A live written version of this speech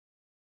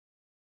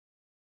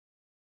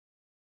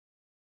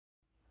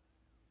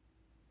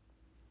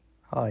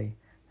Hi,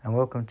 and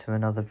welcome to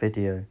another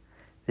video.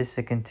 This is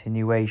a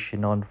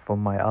continuation on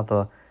from my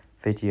other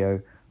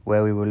video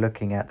where we were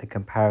looking at the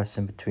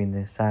comparison between the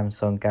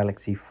Samsung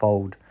Galaxy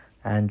Fold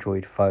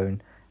Android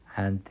phone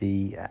and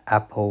the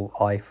Apple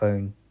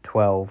iPhone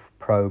 12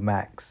 Pro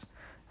Max,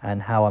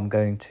 and how I'm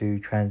going to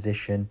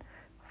transition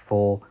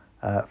from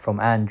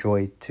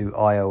Android to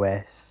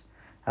iOS.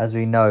 As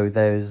we know,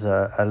 there's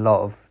a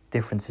lot of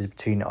differences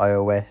between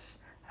iOS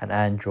and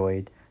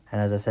Android, and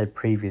as I said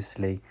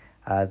previously,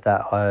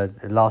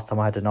 the last time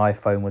I had an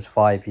iPhone was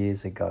 5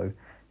 years ago.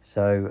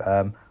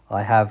 So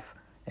I have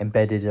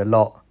embedded a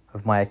lot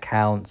of my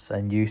accounts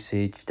and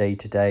usage day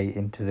to day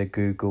into the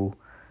Google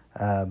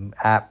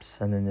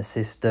apps and in the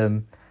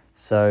system.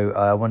 So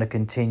I want to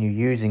continue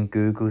using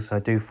Google. So I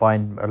do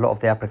find a lot of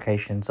the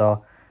applications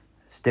are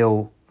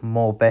still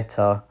more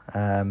better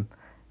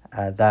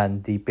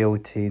than the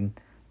built-in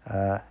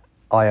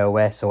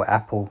iOS or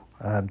Apple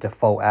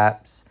default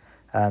apps.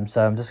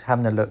 So I'm just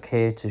having a look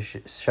here to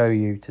show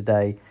you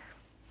today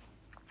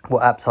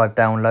what apps I've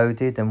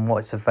downloaded and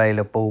what's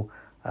available,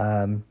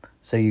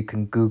 so you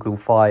can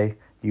Google-ify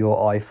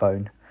your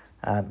iPhone.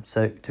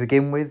 So to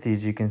begin with,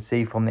 as you can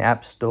see from the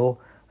App Store,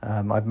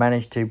 I've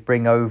managed to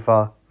bring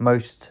over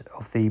most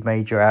of the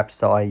major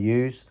apps that I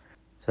use.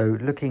 So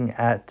looking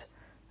at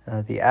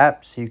the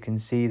apps, you can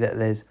see that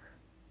there's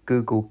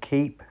Google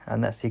Keep,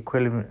 and that's the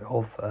equivalent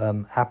of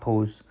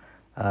Apple's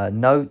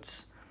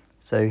Notes.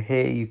 So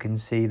here you can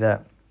see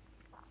that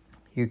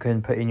you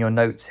can put in your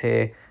notes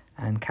here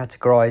and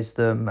categorize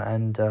them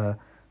and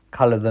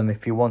color them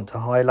if you want to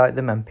highlight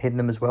them, and pin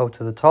them as well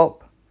to the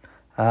top,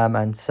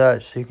 and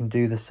search, so you can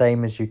do the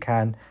same as you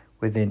can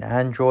within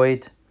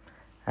Android.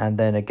 And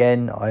then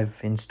again, I've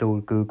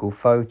installed Google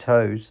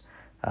Photos,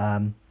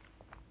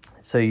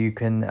 so you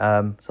can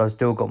so I've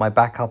still got my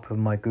backup of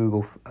my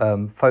Google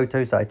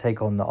Photos that I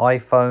take on the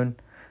iPhone,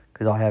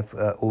 because I have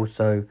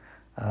also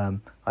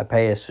I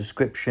pay a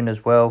subscription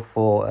as well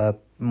for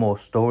more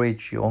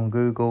storage on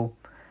Google.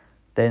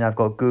 Then I've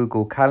got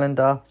Google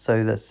Calendar,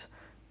 so that's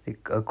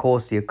of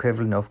course the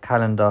equivalent of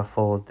calendar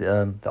for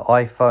the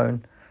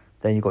iPhone.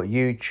 Then you've got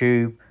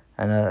YouTube,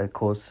 and of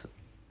course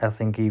I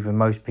think even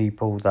most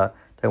people that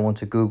don't want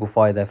to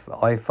Google-ify their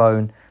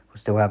iPhone will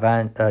still have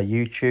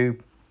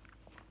YouTube.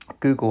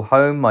 Google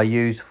Home I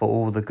use for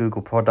all the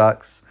Google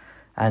products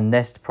and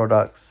Nest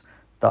products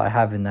that I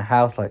have in the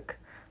house, like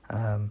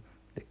the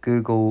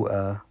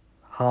Google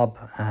Hub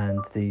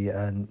and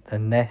the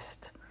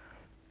Nest.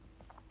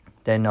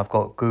 Then I've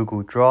got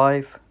Google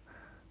Drive,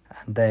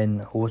 and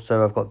then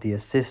also I've got the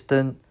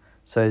Assistant.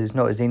 So it's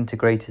not as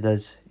integrated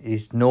as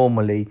is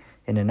normally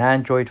in an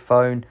Android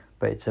phone,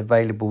 but it's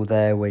available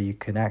there where you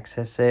can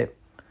access it.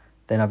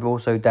 Then I've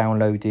also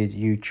downloaded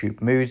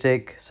YouTube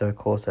Music, so of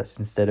course that's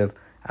instead of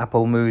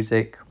Apple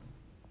Music,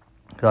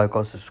 because I've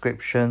got a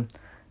subscription.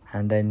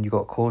 And then you've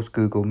got, of course,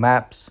 Google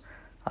Maps.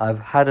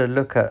 I've had a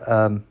look at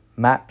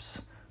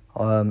Maps,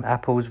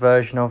 Apple's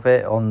version of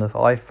it on the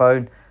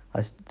iPhone.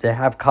 They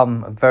have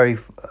come a very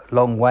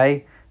long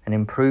way and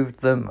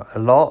improved them a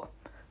lot,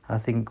 I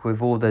think,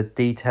 with all the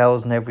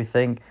details and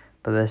everything,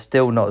 but they're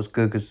still not as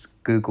good as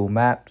Google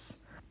Maps.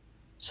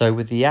 So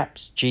with the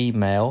apps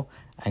Gmail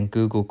and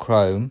Google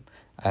Chrome,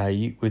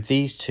 with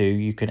these two,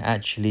 you can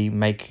actually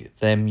make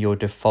them your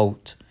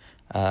default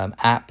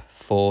app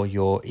for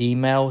your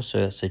email. So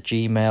it's a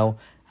Gmail,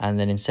 and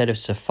then instead of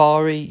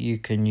Safari, you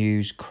can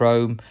use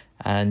Chrome,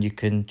 and you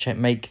can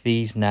make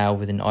these now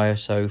within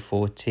ISO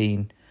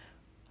 14.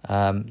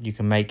 You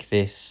can make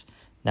this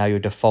now your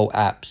default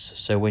apps.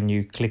 So when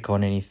you click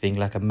on anything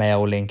like a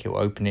mail link, it will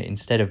open it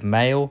instead of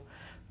mail.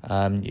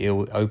 It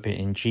will open it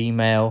in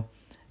Gmail,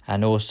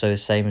 and also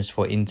same as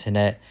for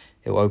internet,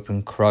 it will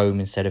open Chrome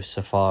instead of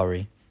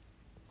Safari.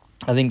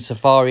 I think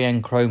Safari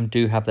and Chrome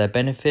do have their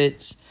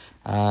benefits,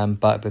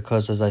 but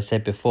because, as I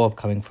said before,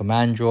 coming from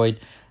Android,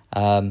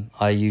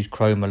 I use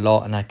Chrome a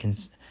lot, and I can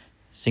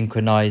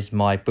synchronize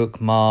my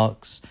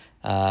bookmarks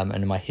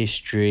and my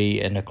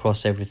history and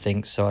across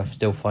everything, so I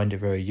still find it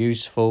very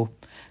useful.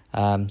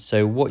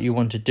 So what you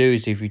want to do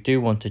is, if you do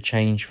want to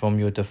change from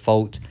your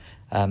default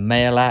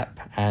mail app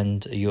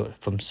and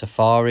from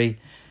Safari,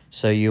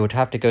 so you would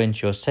have to go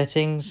into your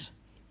settings,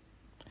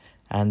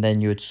 and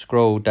then you would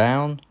scroll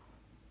down,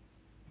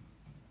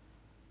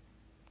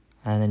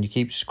 and then you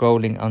keep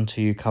scrolling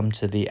until you come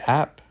to the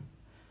app.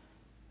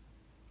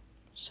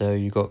 So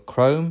you got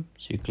Chrome,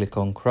 so you click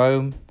on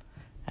Chrome,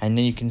 and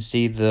then you can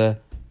see the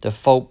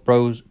default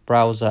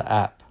browser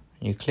app.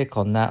 You click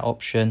on that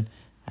option,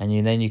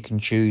 and then you can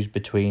choose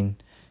between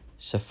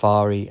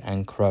Safari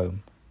and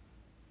Chrome.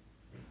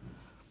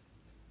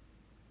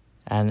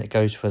 And it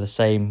goes for the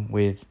same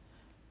with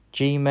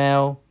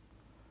Gmail.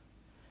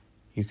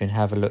 You can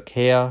have a look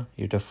here,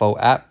 your default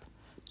app.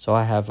 So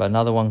I have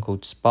another one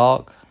called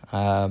Spark,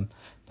 but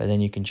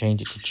then you can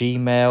change it to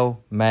Gmail,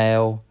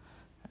 Mail,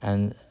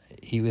 and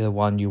either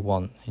one you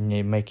want, and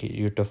you make it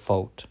your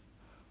default.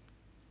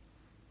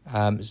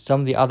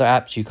 Some of the other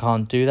apps you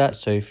can't do that.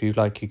 So if you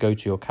go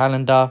to your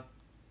calendar,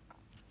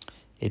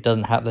 it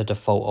doesn't have the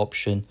default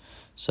option.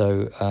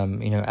 So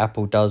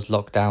Apple does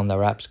lock down their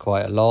apps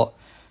quite a lot.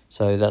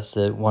 So that's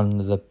one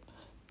of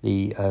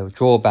the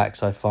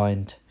drawbacks I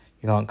find.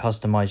 You can't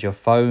customize your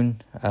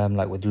phone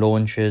like with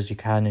launchers. You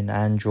can in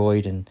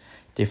Android and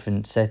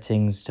different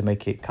settings to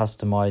make it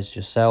customized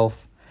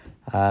yourself.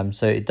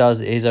 So it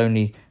is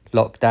only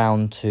locked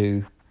down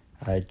to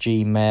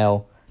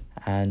Gmail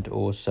and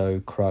also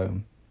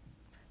Chrome.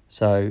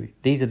 So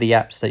these are the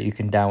apps that you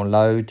can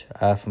download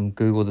from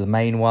Google, the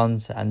main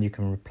ones, and you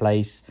can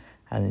replace,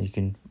 and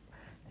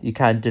you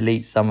can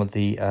delete some of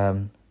the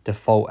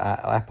default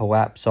Apple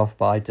apps off,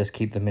 but I just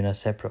keep them in a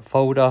separate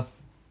folder.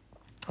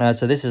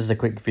 So this is a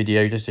quick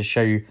video just to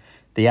show you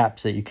the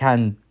apps that you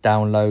can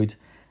download,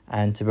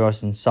 and to be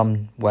honest, in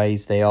some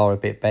ways they are a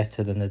bit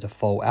better than the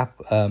default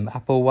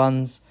Apple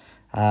ones.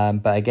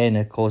 But again,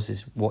 of course,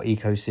 it's what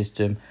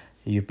ecosystem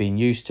you've been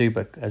used to,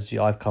 but as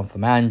I've come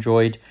from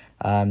Android,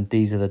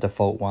 these are the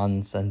default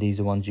ones, and these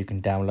are ones you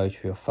can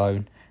download to your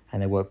phone,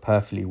 and they work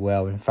perfectly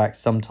well. In fact,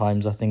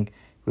 sometimes I think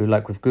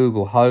with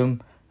Google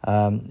Home,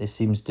 it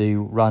seems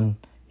to run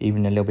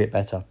even a little bit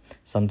better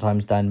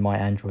sometimes than my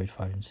Android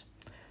phones.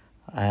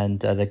 And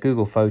the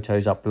Google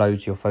Photos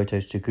uploads your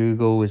photos to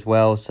Google as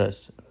well, so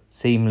it's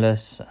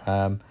seamless.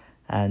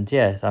 And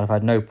yeah, I've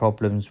had no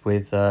problems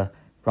with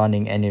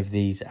running any of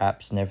these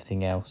apps and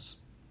everything else.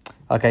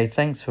 Okay,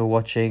 thanks for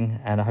watching,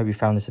 and I hope you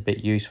found this a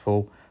bit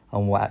useful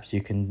on what apps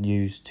you can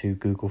use to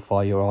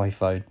Google-ify your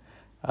iPhone.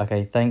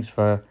 Okay, thanks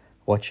for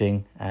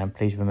watching, and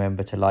please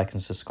remember to like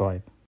and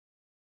subscribe.